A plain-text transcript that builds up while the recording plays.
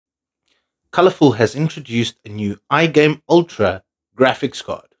Colorful has introduced a new iGame Ultra graphics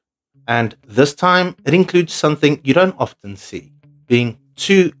card, and this time it includes something you don't often see, being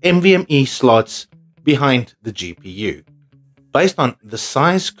two NVMe slots behind the GPU. Based on the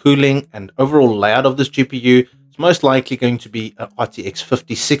size, cooling, and overall layout of this GPU, it's most likely going to be an RTX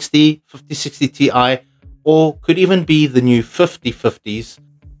 5060, 5060 Ti, or could even be the new 5050s.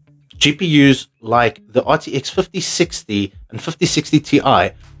 GPUs like the RTX 5060 and 5060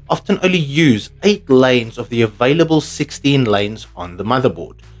 Ti often only use 8 lanes of the available 16 lanes on the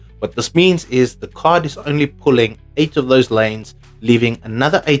motherboard. What this means is the card is only pulling 8 of those lanes, leaving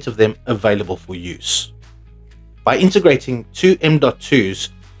another 8 of them available for use. By integrating two M.2s,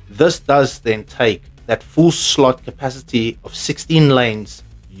 this does then take that full slot capacity of 16 lanes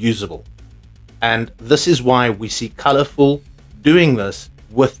usable. And this is why we see Colorful doing this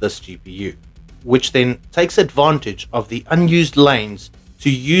with this GPU, which then takes advantage of the unused lanes to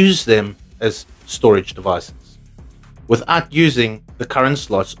use them as storage devices without using the current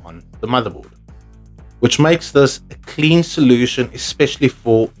slots on the motherboard, which makes this a clean solution, especially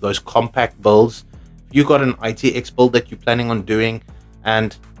for those compact builds. If you got an RTX build that you're planning on doing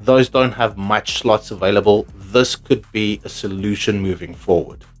and those don't have much slots available, this could be a solution moving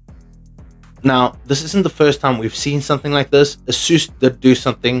forward. Now, this isn't the first time we've seen something like this. Asus did do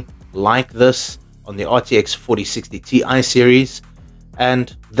something like this on the RTX 4060 Ti series,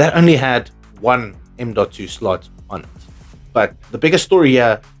 and that only had one M.2 slot on it. But the bigger story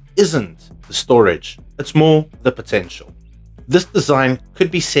here isn't the storage, it's more the potential. This design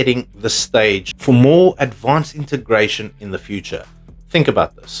could be setting the stage for more advanced integration in the future. Think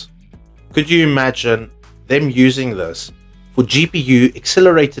about this. Could you imagine them using this for GPU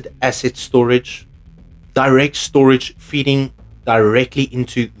accelerated asset storage, direct storage feeding directly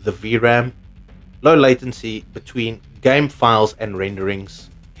into the VRAM, low latency between game files and renderings,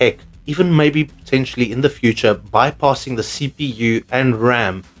 heck, even maybe potentially in the future bypassing the CPU and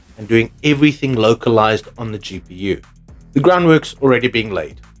RAM and doing everything localized on the GPU. The groundwork's already being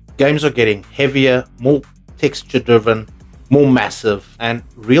laid. Games are getting heavier, more texture driven, more massive, and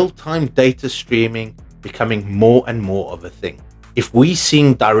real-time data streaming becoming more and more of a thing. If we're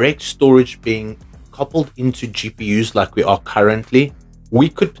seeing direct storage being coupled into GPUs like we are currently, we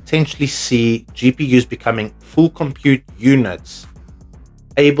could potentially see GPUs becoming full compute units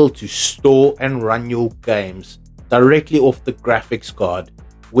able to store and run your games directly off the graphics card,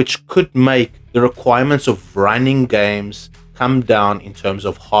 which could make the requirements of running games come down in terms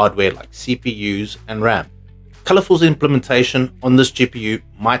of hardware like CPUs and RAM. Colorful's implementation on this GPU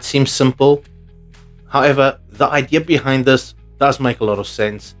might seem simple. However, the idea behind this does make a lot of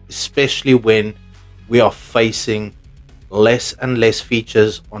sense, especially when we are facing less and less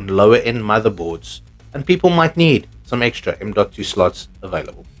features on lower end motherboards and people might need some extra M.2 slots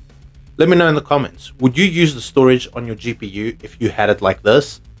available. Let me know in the comments, would you use the storage on your GPU if you had it like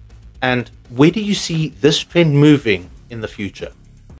this? And where do you see this trend moving in the future?